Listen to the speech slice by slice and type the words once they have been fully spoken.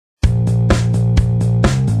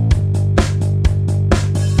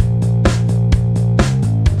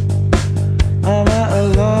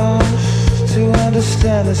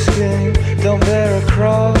escape. Don't bear a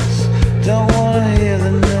cross, don't wanna hear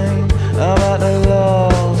the name. I'm at the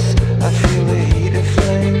lost, I feel the heat of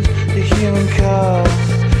flames, the human cost,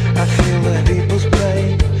 I feel the people's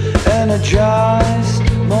pain. Energized,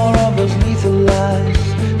 more of those lethal lies,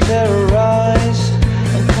 terrorize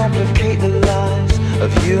and complicate the lives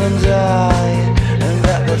of you and I, and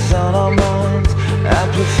that's on our minds.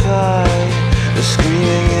 Amplify the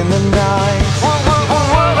screaming in the night.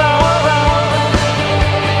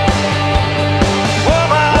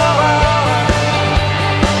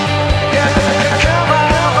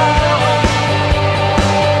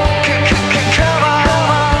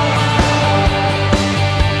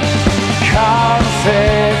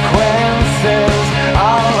 Consequences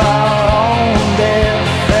of our own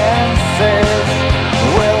defenses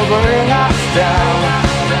will bring us down.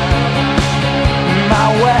 My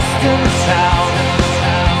western town.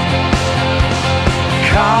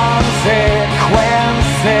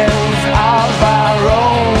 Consequences of our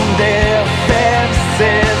own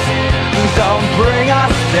defenses don't bring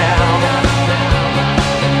us down.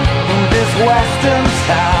 This western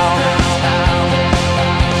town.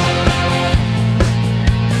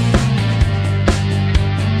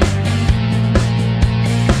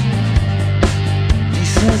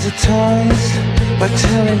 Desensitized by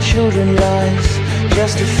telling children lies,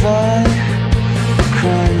 justify the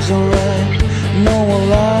crimes, alright. No one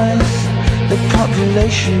lies, the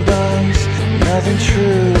population buys nothing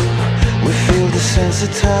true. We feel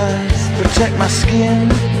desensitized. Protect my skin,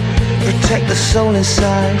 protect the soul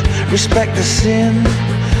inside. Respect the sin,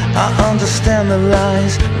 I understand the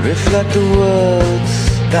lies. Reflect the words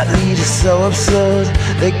that lead us so absurd.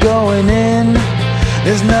 They're going in,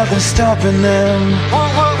 there's nothing stopping them.